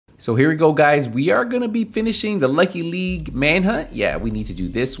So here we go, guys. We are going to be finishing the Lucky League Manhunt. Yeah, we need to do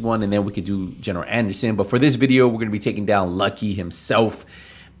this one, and then we could do General Anderson. But for this video, we're going to be taking down Lucky himself.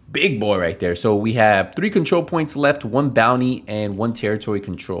 Big boy right there. So we have 3 control points left, 1 bounty, and 1 territory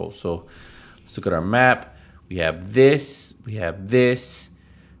control. So let's look at our map. We have this, we have this,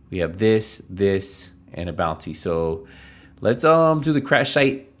 we have this, and a bounty. So let's do the crash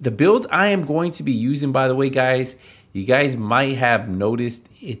site. The build I am going to be using, by the way, guys, you guys might have noticed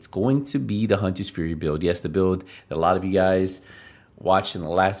it's going to be the Hunter's Fury build. Yes, the build that a lot of you guys watched in the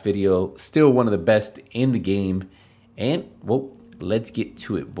last video. Still one of the best in the game. And, well, let's get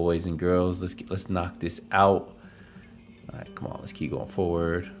to it, boys and girls. Let's knock this out. All right, come on, let's keep going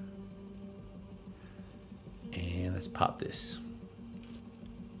forward. And let's pop this.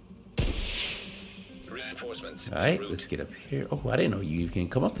 Reinforcements. All right, let's get up here. Oh, I didn't know you can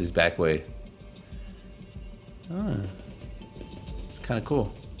come up this back way. Oh, it's kind of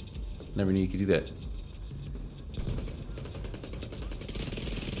cool. Never knew you could do that.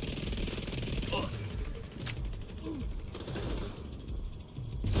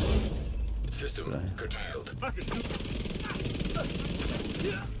 System curtailed.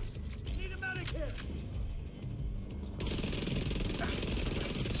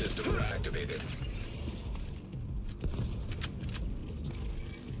 System activated.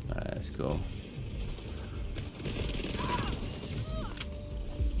 All right, let's go.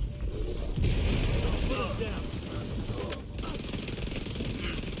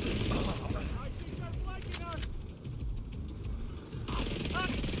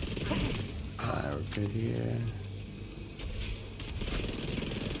 Good here.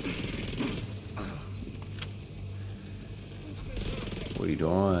 What are you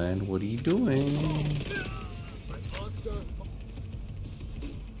doing? What are you doing?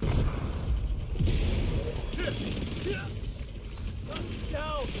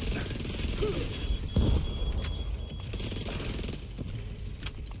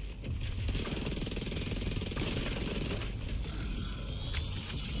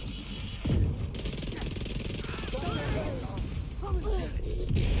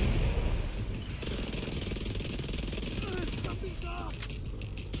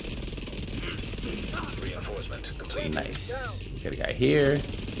 Reinforcement complete. Nice. Got a guy here.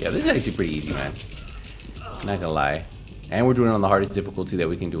 Yeah, this is actually pretty easy, man. Not gonna lie. And we're doing it on the hardest difficulty that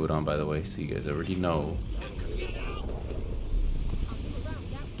we can do it on, by the way, so you guys already know.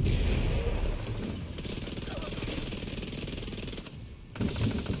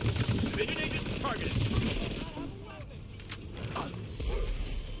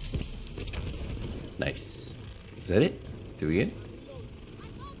 Nice. Is that it? Did we get it?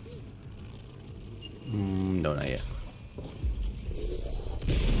 No, not yet.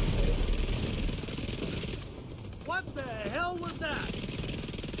 What the hell was that?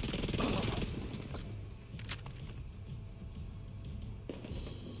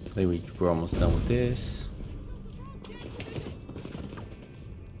 I think we're almost done with this.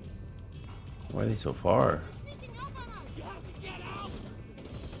 Why are they so far?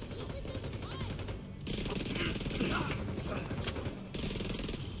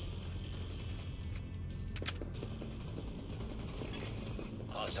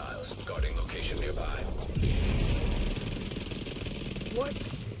 Hostiles guarding location nearby. What?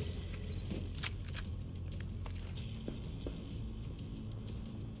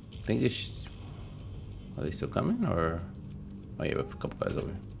 I think this. Are they still coming, or? Oh yeah, we have a couple guys over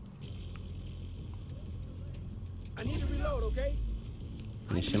here. I need to reload, okay?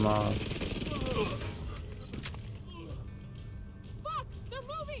 Finish him off. Fuck! They're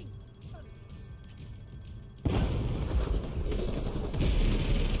moving!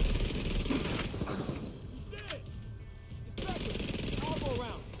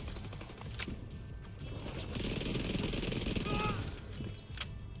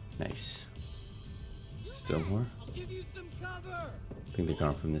 Nice. Still more? I'll give you some cover. I think they're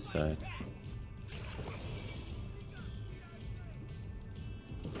coming from this side.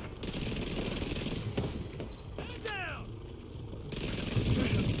 Down.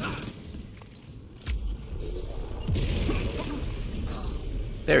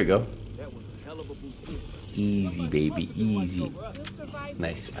 There we go. That was a hell of a boost. Easy, baby, easy.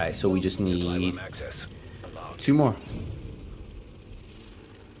 Nice. All right, so we just need Access. Allowed. 2 more.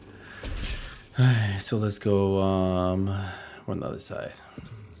 Alright, so let's go, we're on the other side. I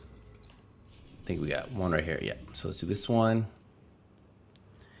think we got 1 right here, yeah. So let's do this one.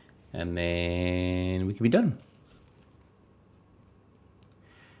 And then we can be done.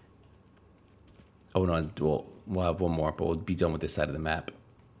 Oh no, we'll have 1 more, but we'll be done with this side of the map.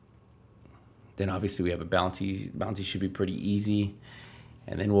 Then obviously we have a bounty. Bounty should be pretty easy.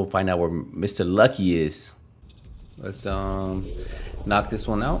 And then we'll find out where Mr. Lucky is. Let's knock this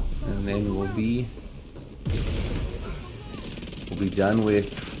one out, and then we'll be done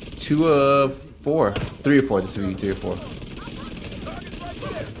with 2 of 4. 3 or 4. This will be 3 or 4.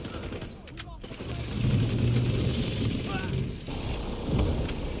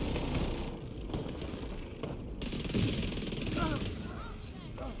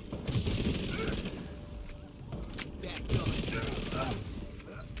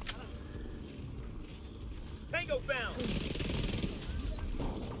 Tango bound.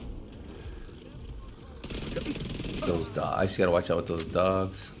 Those dogs. I just gotta watch out with those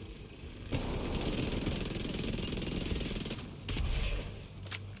dogs.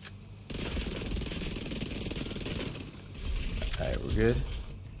 Alright, we're good.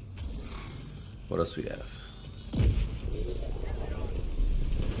 What else we have?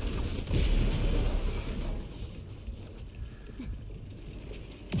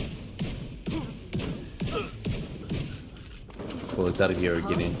 Pull this out of here or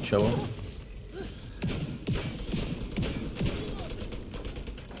get in trouble.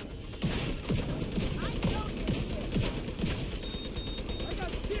 I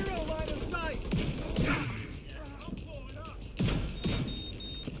got 0 line of sight.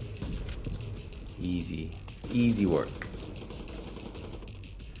 Easy. Easy work.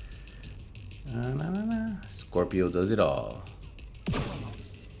 Scorpio does it all.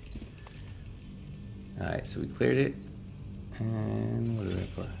 Alright, so we cleared it. And what are we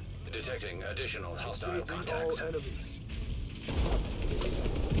waiting for? Detecting additional hostile contacts. All enemies.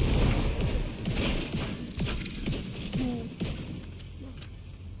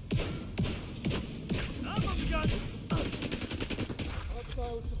 I'm on the gun.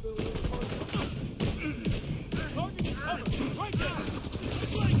 Hostile civilian target. Target covered. Right there.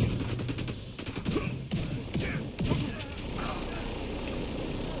 Flank it.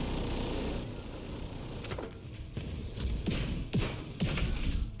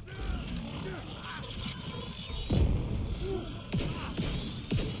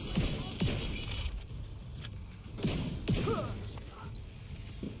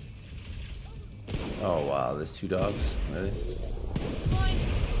 Oh wow, there's 2 dogs. Really?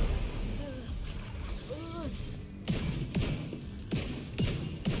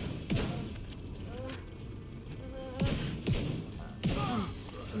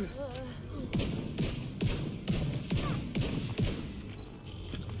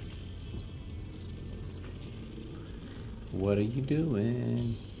 What are you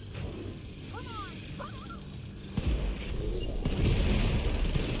doing?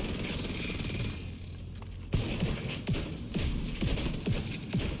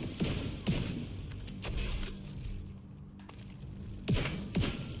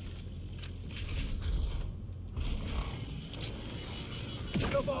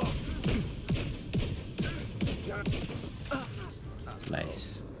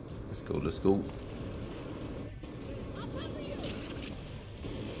 Nice. Let's go, let's go.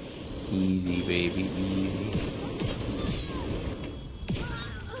 Easy, baby, easy.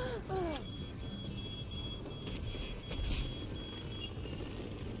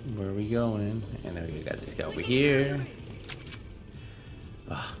 Where are we going? And then we got this guy over here.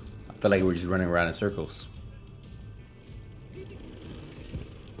 Ugh, I feel like we're just running around in circles.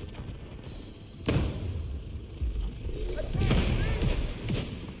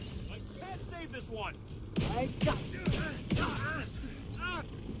 I got you.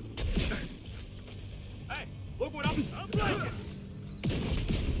 Hey, look what I'm blanking.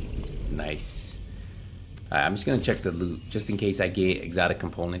 Nice. Alright, I'm just gonna check the loot just in case I get exotic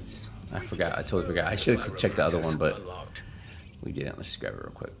components. I forgot. I totally forgot. I should have checked the other one, but Unlocked. we didn't. Let's just grab it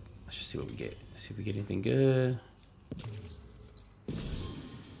real quick. Let's just see what we get. Let's see if we get anything good.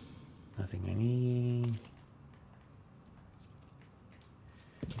 Nothing I need.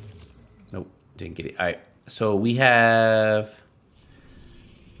 Nope, didn't get it. All right, so we have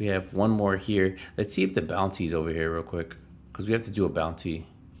one more here. Let's see if the bounty's over here real quick, because we have to do a bounty.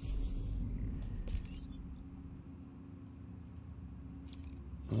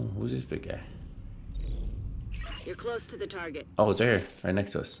 Oh, who's this big guy? You're close to the target. Oh, it's right here, right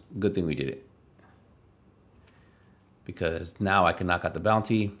next to us. Good thing we did it. Because now I can knock out the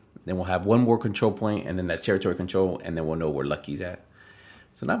bounty. Then we'll have one more control point and then that territory control, and then we'll know where Lucky's at.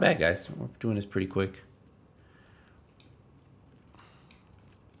 So not bad, guys. We're doing this pretty quick.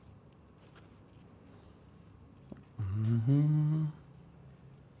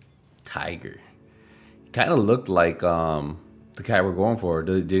 Tiger. Kind of looked like the guy we're going for,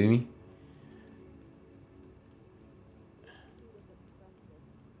 didn't he?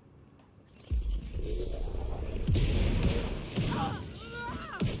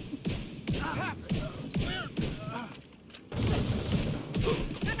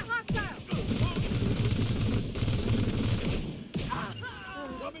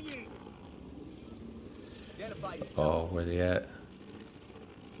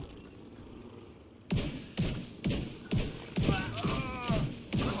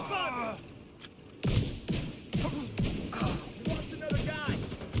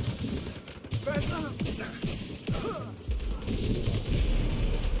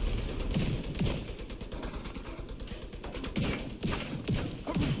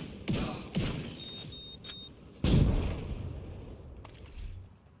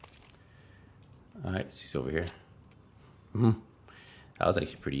 He's over here. That was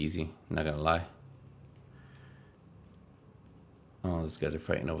actually pretty easy, not gonna lie. Oh, those guys are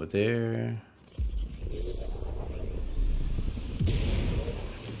fighting over there.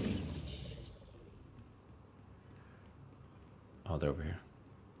 Oh, they're over here.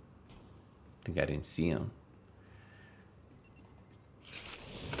 I think I didn't see him.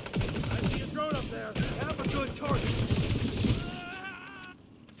 I see a drone up there. Have a good target.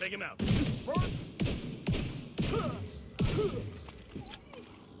 Take him out.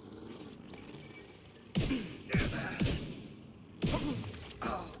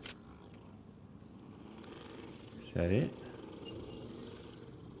 Is that it?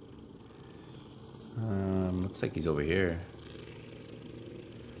 Looks like he's over here.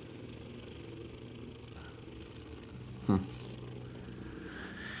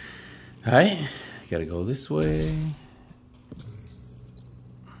 Alright, gotta go this way.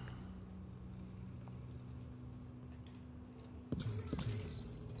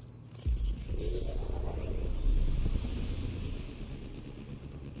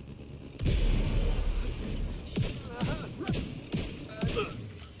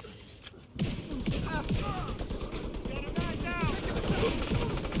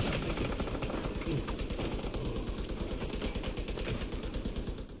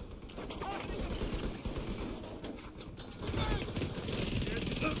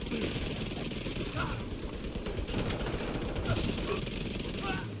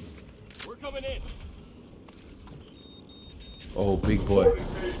 We're coming in. Oh, big boy.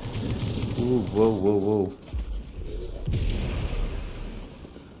 Ooh, whoa, whoa, whoa.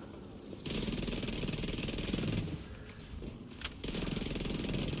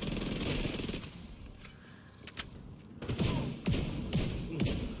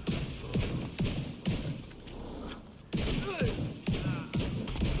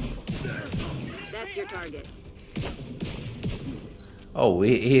 That's your target. Oh,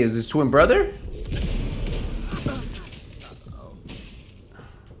 he is his twin brother?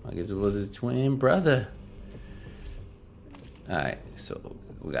 I guess it was his twin brother. Alright, so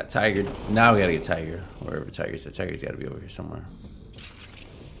we got Tiger. Now we gotta get Tiger. Wherever Tiger's at. Tiger's gotta be over here somewhere.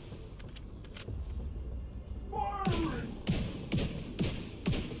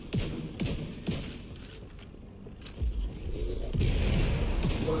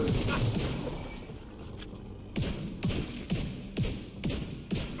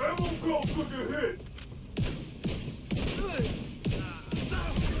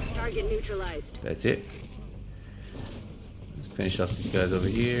 Target neutralized. That's it. Let's finish off these guys over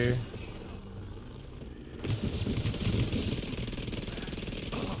here.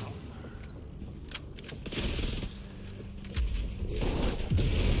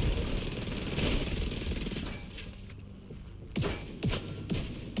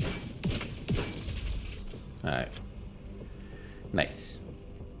 Alright. Nice.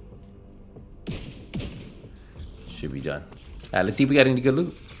 Should be done. Alright, let's see if we got any good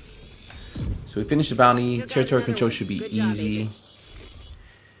loot. So we finished the bounty. Territory control should be easy.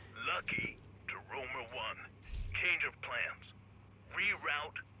 Lucky to Romer 1. Change of plans.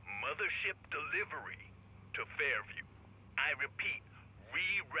 Reroute mothership delivery to Fairview. I repeat,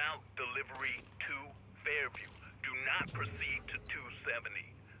 reroute delivery to Fairview. Do not proceed to 270.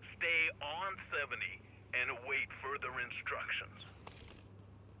 Stay on 70 and await further instructions.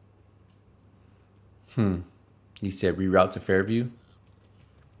 He said reroute to Fairview.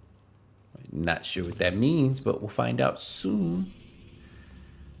 Not sure what that means, but we'll find out soon.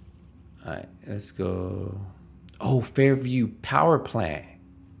 Alright, let's go. Oh, Fairview power plant.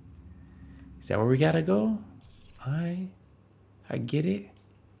 Is that where we gotta go? I get it.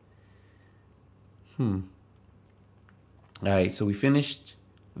 Alright, so we finished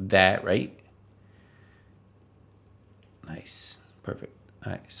that, right? Nice. Perfect.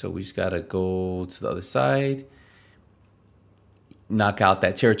 Alright, so we just gotta go to the other side. Knock out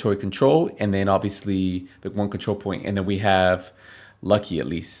that territory control, and then obviously the one control point, and then we have Lucky at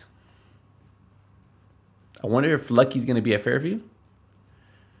least. I wonder if Lucky's gonna be at Fairview.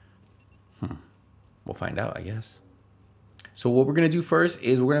 We'll find out, I guess. So what we're gonna do first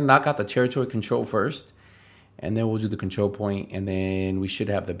is we're gonna knock out the territory control first, and then we'll do the control point, and then we should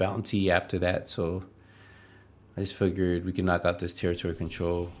have the bounty after that. So I just figured we can knock out this territory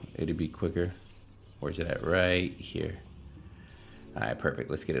control. It'd be quicker. Where's it at? Right here. All right, perfect.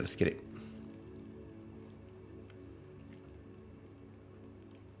 Let's get it. Let's get it.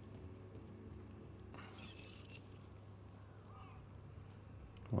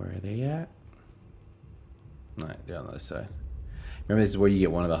 Where are they at? All right, they're on the other side. Remember, this is where you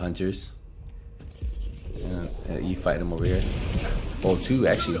get one of the hunters. And you fight them over here. Oh, two,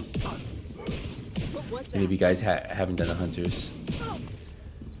 actually. What was Any of you guys haven't done the hunters?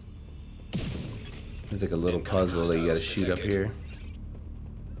 There's like a little puzzle that you gotta shoot up here.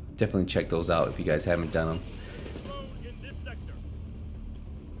 Definitely check those out if you guys haven't done them. In this sector.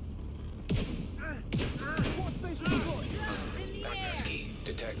 Port station deployed. Access key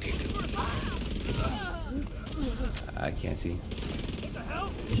detected. I can't see. What the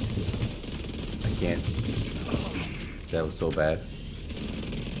hell? I can't. That was so bad.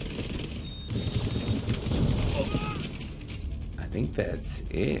 I think that's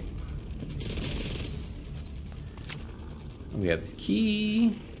it. We have this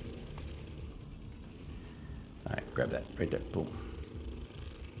key. Alright, grab that right there. Boom.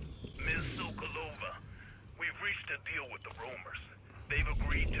 Ms. Sokolova, we've reached a deal with the roamers. They've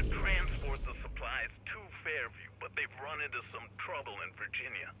agreed to transport the supplies to Fairview, but they've run into some trouble in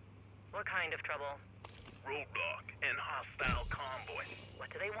Virginia. What kind of trouble? Roadblock and hostile convoy.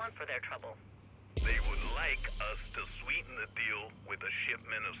 What do they want for their trouble? They would like us to sweeten the deal with a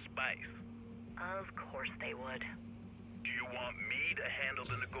shipment of spice. Of course they would. Do you want me to handle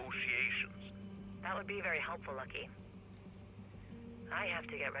the negotiations? That would be very helpful, Lucky. I have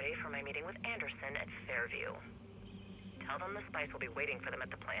to get ready for my meeting with Anderson at Fairview. Tell them the spice will be waiting for them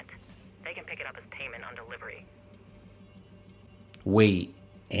at the plant. They can pick it up as payment on delivery. Wait,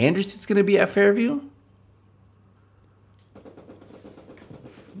 Anderson's gonna be at Fairview?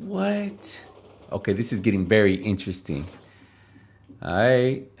 What? Okay, this is getting very interesting.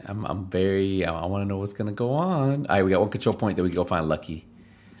 I want to know what's gonna go on. All right, we got one control point that we can go find Lucky.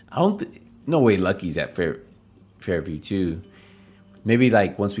 No way Lucky's at Fairview too. Maybe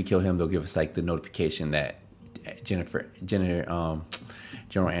like once we kill him, they'll give us like the notification that General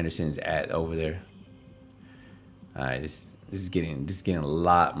Anderson is at over there. All right, this is getting a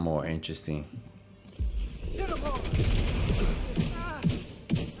lot more interesting.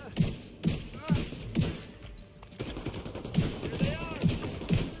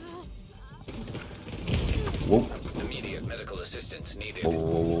 Whoa. Immediate medical assistance needed.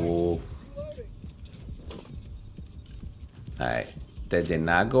 Oh. Alright. That did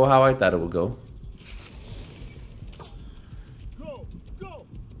not go how I thought it would go. Go, go.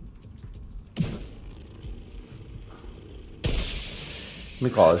 Let me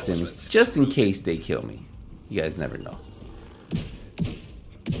call this in just in case they kill me. You guys never know.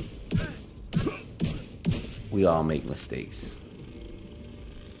 We all make mistakes.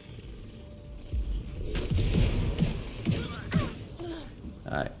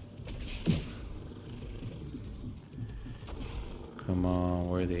 Alright. Come on,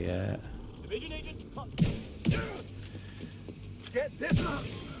 where are they at? Division agent, come. Get this up.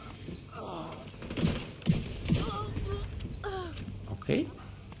 Okay.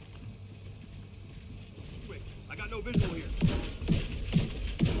 Quick, I got no visual here.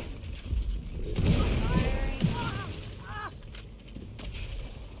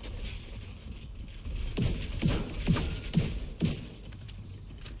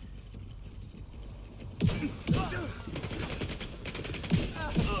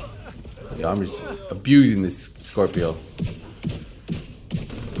 Yo, I'm just abusing this Scorpio.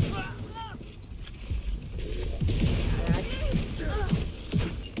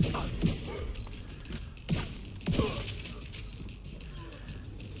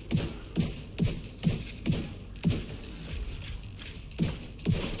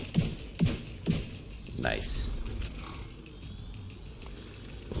 Nice.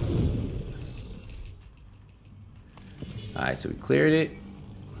 Alright, so we cleared it.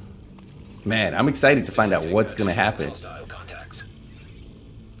 Man, I'm excited to find out what's gonna happen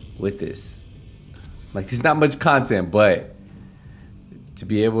with this. Like, there's not much content, but to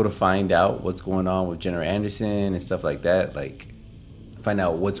be able to find out what's going on with General Anderson and stuff like that, like, find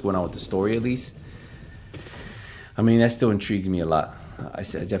out what's going on with the story at least. I mean, that still intrigues me a lot. I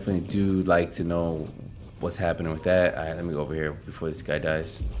definitely do like to know what's happening with that. All right, let me go over here before this guy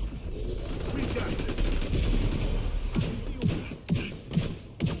dies.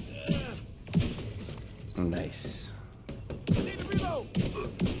 Nice.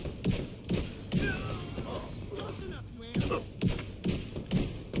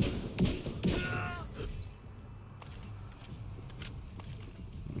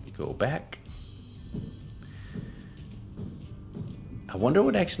 Go back. I wonder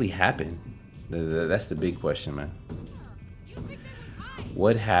what actually happened. That's the big question, man.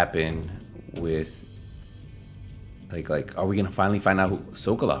 What happened with like are we gonna finally find out who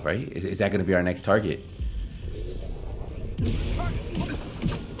Sokolov, right? Is that gonna be our next target?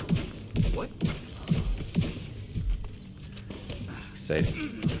 What? Excited.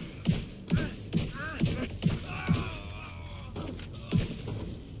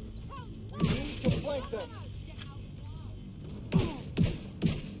 We need to flank them.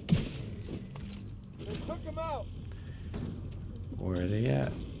 they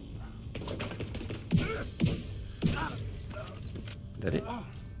at? Did it?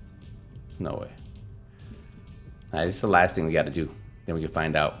 No way. Alright, this is the last thing we gotta do. Then we can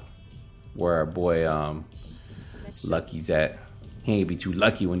find out where our boy Lucky's at. He ain't gonna be too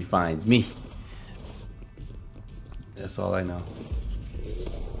lucky when he finds me. That's all I know.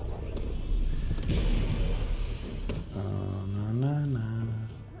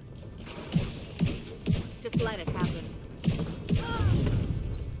 Just let it happen.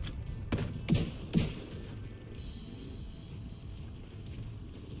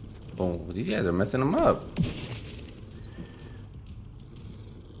 Oh, these guys are messing them up.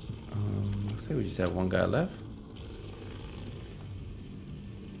 Looks like we just have one guy left.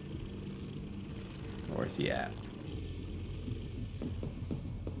 Where's he at?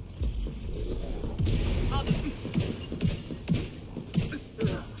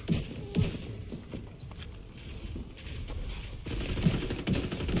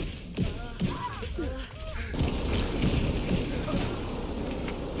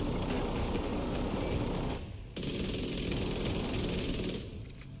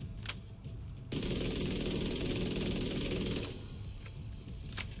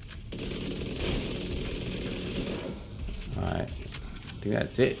 Alright, I think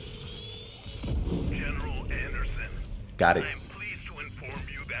that's it. General Anderson. Got it. I am pleased to inform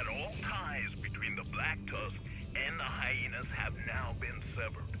you that all ties between the Black Tusk and the Hyenas have now been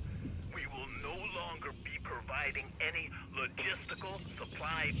severed. We will no longer be providing any logistical,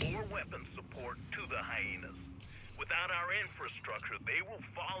 supply, or weapon support to the Hyenas. Without our infrastructure, they will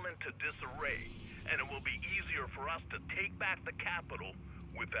fall into disarray, and it will be easier for us to take back the capital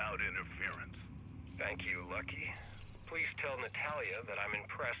without interference. Thank you, Lucky. Please tell Natalia that I'm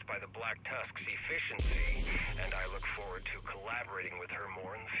impressed by the Black Tusk's efficiency, and I look forward to collaborating with her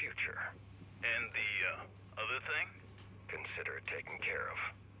more in the future. And the other thing? Consider it taken care of.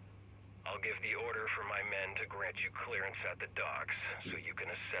 I'll give the order for my men to grant you clearance at the docks, so you can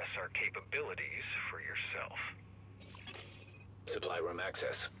assess our capabilities for yourself. Supply room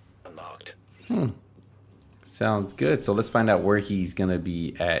access unlocked. Sounds good. So let's find out where he's gonna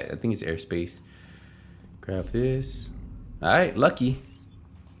be at. I think it's airspace. Grab this. Alright, Lucky.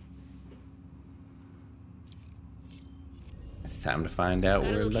 It's time to find out Got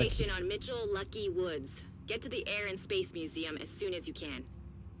a where location Lucky. on Mitchell Lucky Woods. Get to the Air and Space Museum as soon as you can.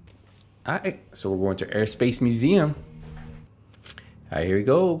 Alright, so we're going to Airspace Museum. Alright, here we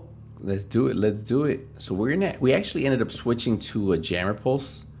go. Let's do it. Let's do it. So we actually ended up switching to a jammer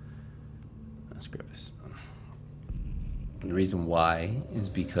pulse. Let's grab this. The reason why is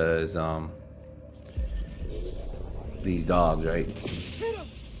because these dogs, right?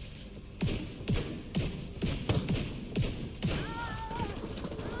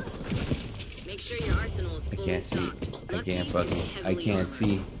 Make sure your arsenal is I fully can't see. stocked. I can't Lucky is fucking. I heavily can't armored.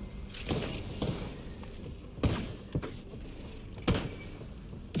 see.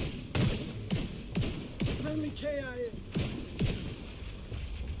 Friendly KIA.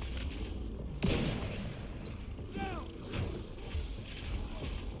 Down.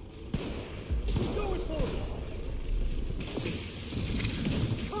 Going for it.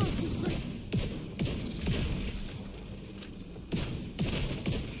 Concentrate.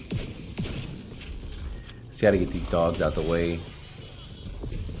 Just gotta get these dogs out the way.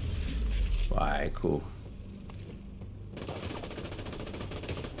 Alright, cool.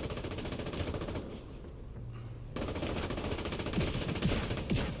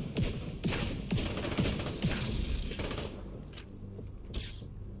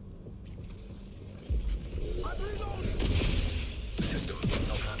 System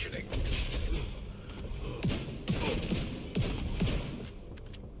malfunctioning.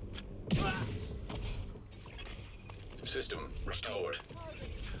 System restored.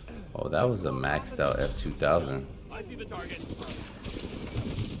 Oh, that was a maxed out F2000. I see the target.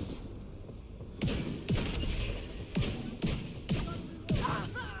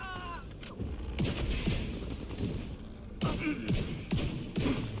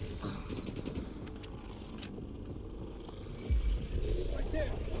 Right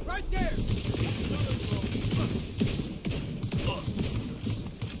there. Right there.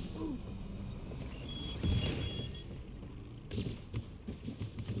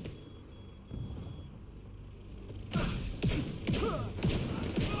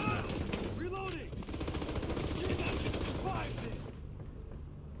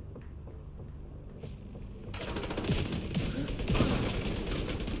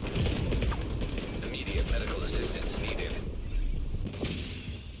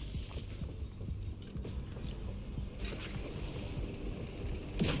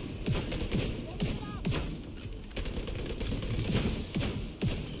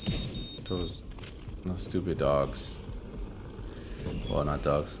 Those no stupid dogs. Well, not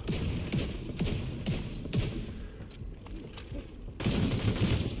dogs.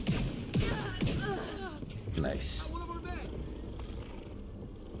 Nice.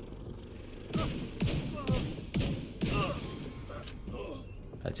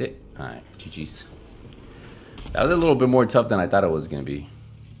 That's it. Alright, GG's. That was a little bit more tough than I thought it was gonna be.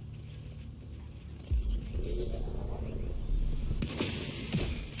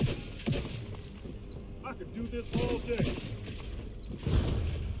 I could do this all day.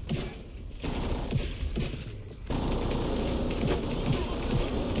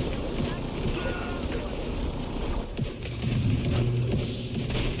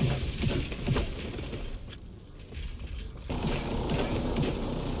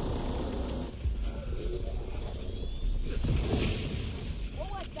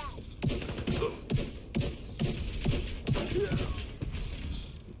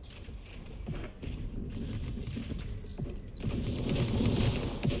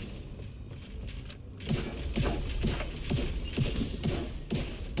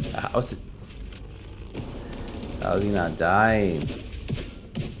 How's he not dying? I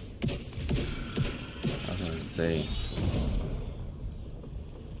was gonna say.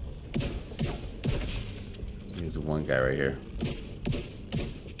 There's one guy right here.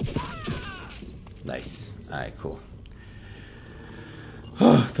 Nice. Alright, cool.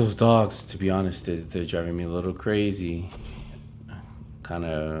 Those dogs, to be honest, they're driving me a little crazy. Kind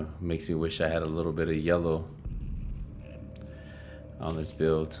of makes me wish I had a little bit of yellow on this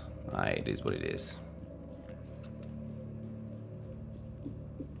build. Alright, it is what it is.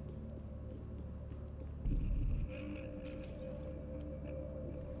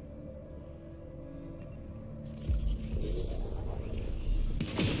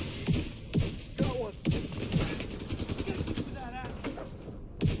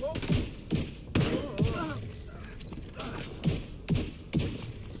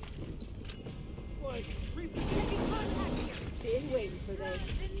 Been waiting for this.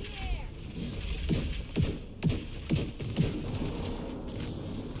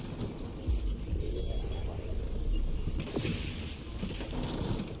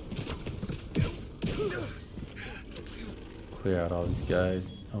 Clear out all these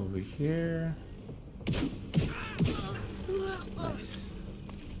guys over here. Nice.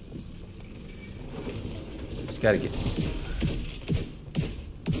 Just gotta get.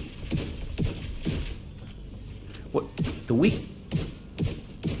 What? The weak.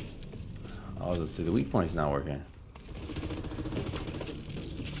 I was gonna say the weak point's not working.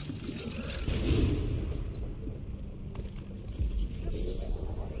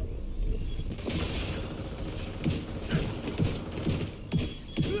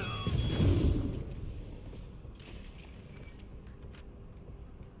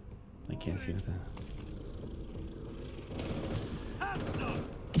 I can't see nothing.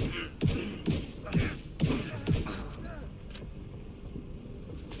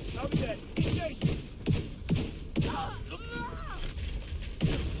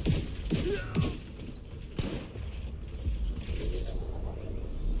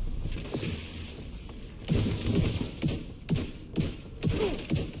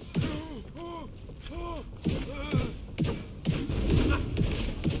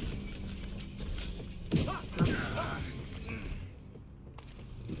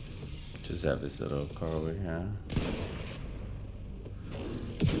 Just have this little car over here.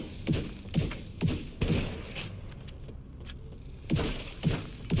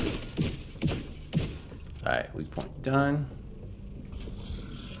 Alright, weak point done.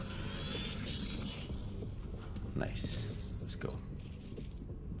 Nice. Let's go.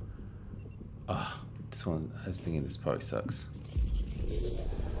 Ah, this one, I was thinking this probably sucks.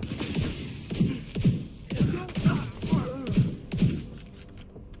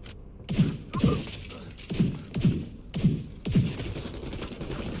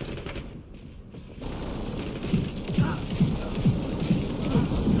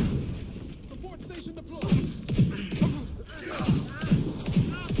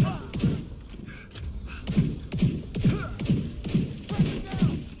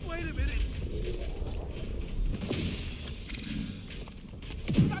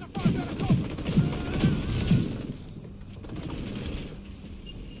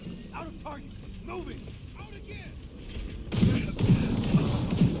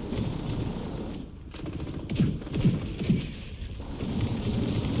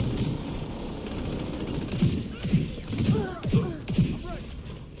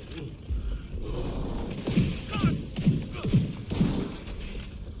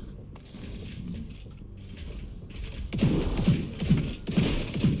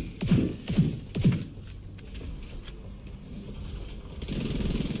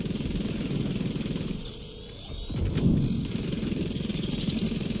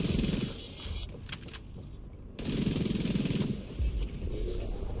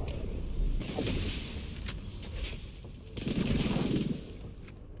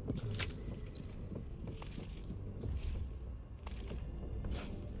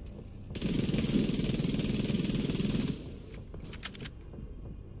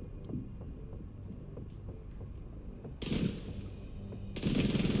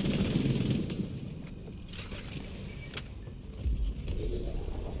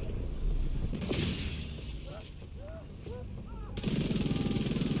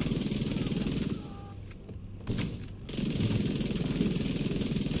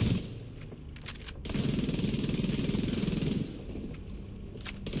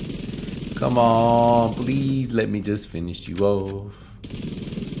 Come on, please let me just finish you off.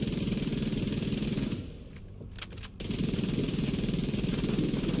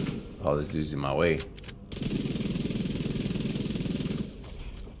 Oh, this dude's in my way.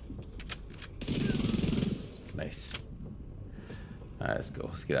 Nice. Alright, let's go.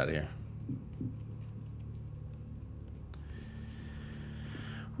 Let's get out of here.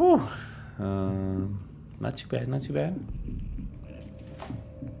 Whew. Not too bad, not too bad.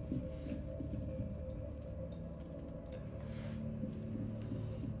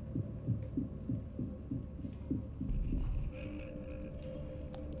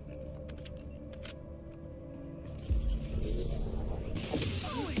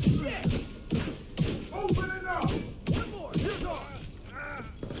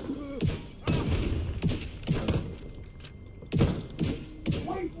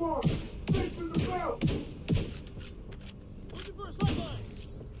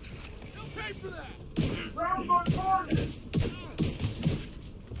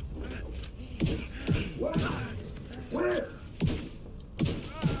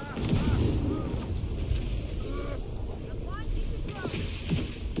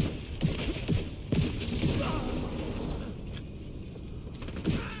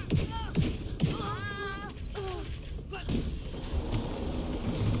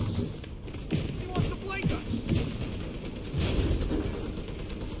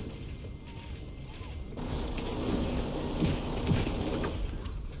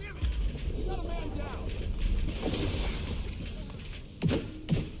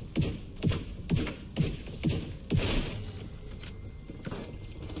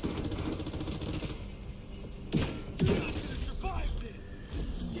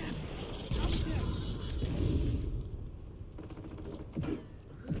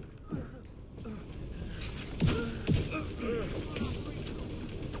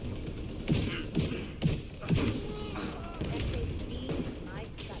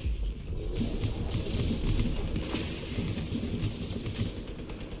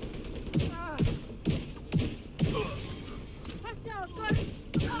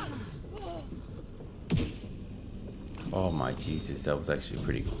 Oh my Jesus, that was actually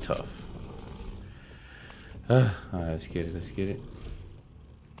pretty tough. Alright, let's get it, let's get it.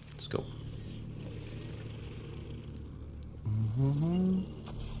 Let's go.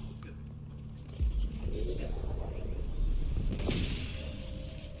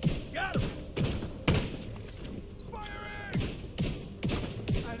 Got him! Firing!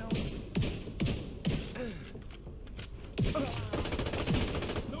 I don't...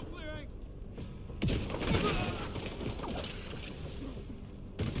 No clearing!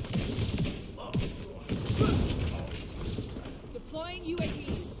 Deploying UAV.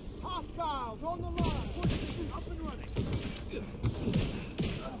 Hostiles on the line! Up and running!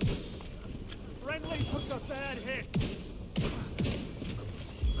 Friendly took a bad hit!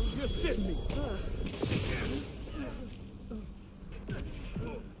 You're sitting me!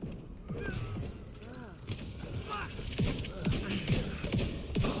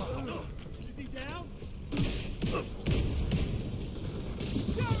 Is he down?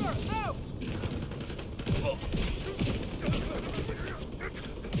 Cover! Out!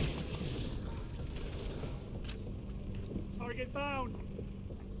 Target bound!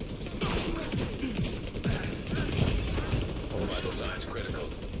 Vital signs critical.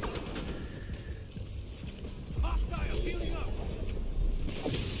 Hostile healing up!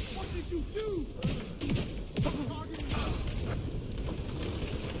 What did you do? Target out!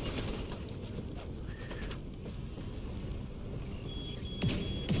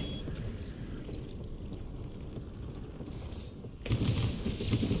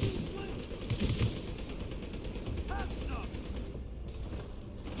 Have some!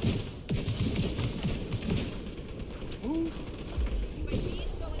 Move! UAV is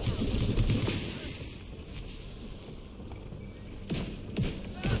going out.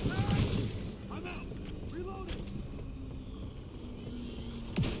 I'm out! Reloading!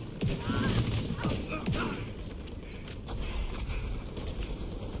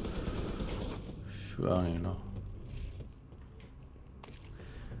 Shoot, I don't even know.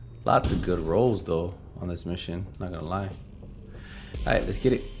 Lots of good rolls though on this mission, not gonna lie. Alright, let's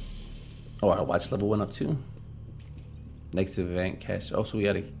get it. Oh, our watch level went up too. Next event, cash. Oh, so we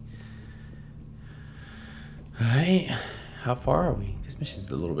gotta. Alright, how far are we? This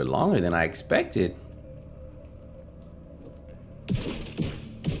mission's a little bit longer than I expected.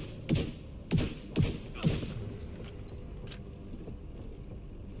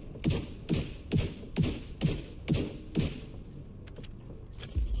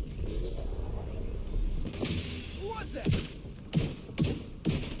 Who was that?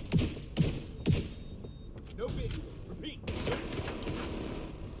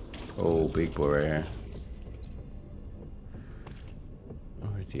 Oh, big boy right here. Oh,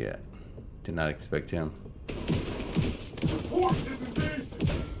 where's he at? Did not expect him.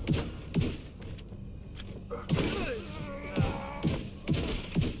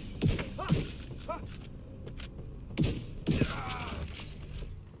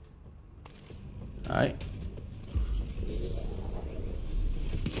 Alright.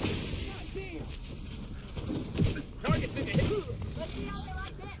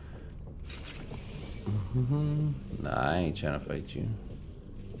 Nah, I ain't trying to fight you.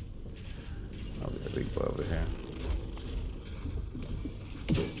 Oh, the big boy over here.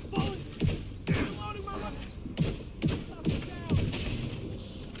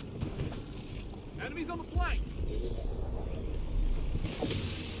 Enemies on the flank.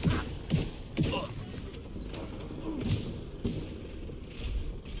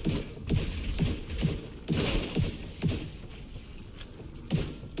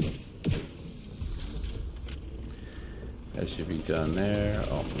 That should be done there.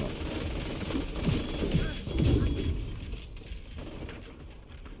 Oh no.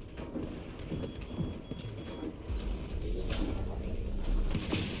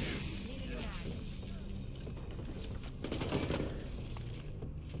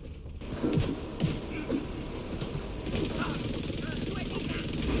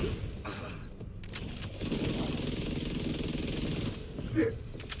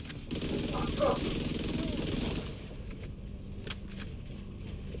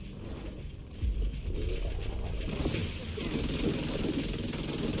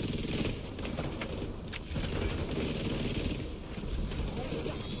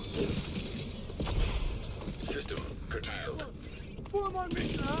 System curtailed. Form on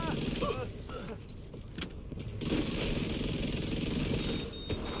me.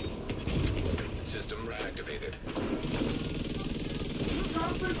 System reactivated.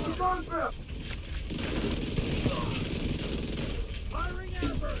 Firing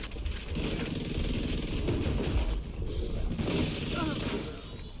airburst.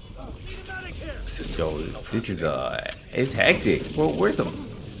 Need a medic here. Yo, this is it's hectic. Well, where's the?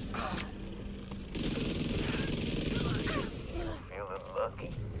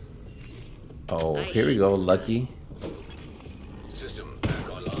 Oh, here we go, Lucky. System back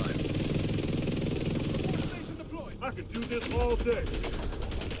online. Station deployed. I can do this all day.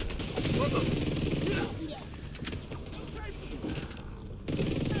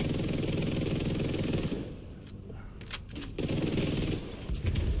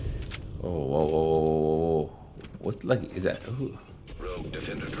 Oh, whoa, whoa, whoa, whoa, whoa. What's Lucky? Is that who? Rogue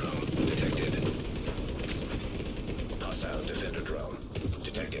defender drone detected. Hostile defender drone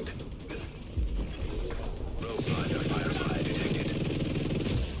detected. Rogue blinder firefly detected.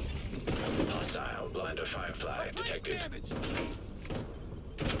 Hostile blinder firefly detected.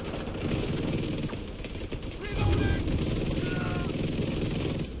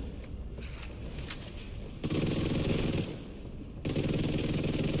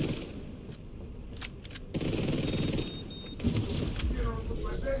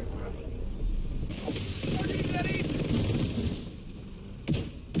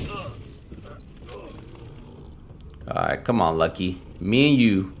 Alright, come on, Lucky. Me and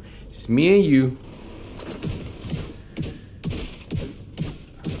you. Just me and you.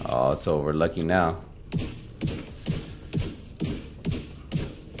 Oh, it's over. Lucky now.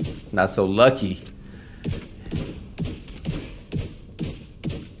 Not so lucky.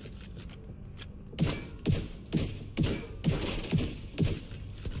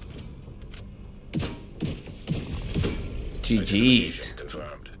 GG's.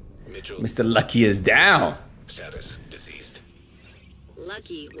 Confirmed. Mitchell. Mr. Lucky is down. Status deceased.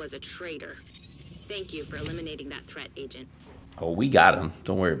 Lucky was a traitor. Thank you for eliminating that threat, Agent. Oh, we got him.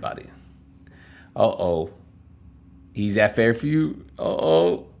 Don't worry about it. Uh-oh. He's at Fairview.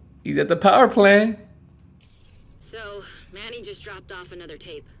 Uh-oh. He's at the power plant. So, Manny just dropped off another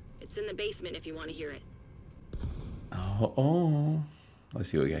tape. It's in the basement if you want to hear it. Oh. Let's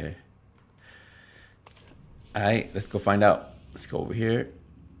see what we got here. All right, let's go find out. Let's go over here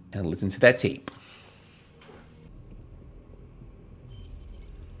and listen to that tape.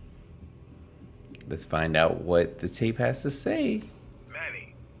 Let's find out what the tape has to say.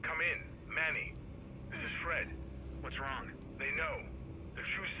 Manny, come in. Manny, this is Fred. What's wrong? They know. The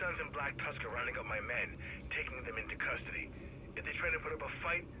true sons in Black Tusk are rounding up my men, taking them into custody. If they try to put up a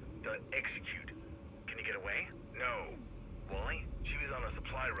fight, they'll execute. Can you get away? No. Wally? She was on a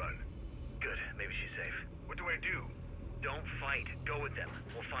supply run. Good, maybe she's safe. What do I do? Don't fight. Go with them.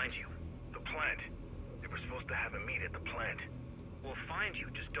 We'll find you. The plant. They were supposed to have a meet at the plant. We'll find you.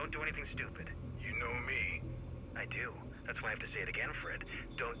 Just don't do anything stupid. You know me. I I do. That's why I have to say it again, Fred.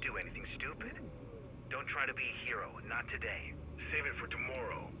 Don't do anything stupid. Don't try to be a hero. Not today. Save it for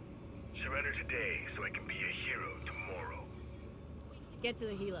tomorrow. Surrender today so I can be a hero tomorrow. Get to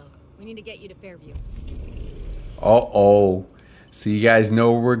the helo. We need to get you to Fairview. Uh-oh. So you guys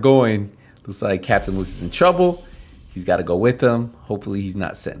know where we're going. Looks like Captain Lewis is in trouble. He's got to go with them. Hopefully he's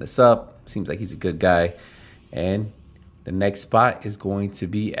not setting us up. Seems like he's a good guy. And the next spot is going to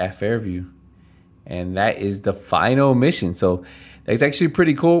be at Fairview. And that is the final mission. So that's actually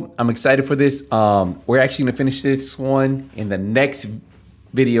pretty cool. I'm excited for this. We're actually going to finish this one in the next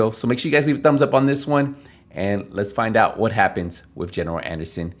video. So make sure you guys leave a thumbs up on this one. And let's find out what happens with General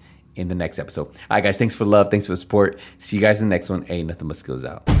Anderson in the next episode. All right, guys. Thanks for the love. Thanks for the support. See you guys in the next one. Ain't nothing but skills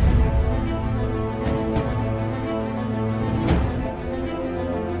out.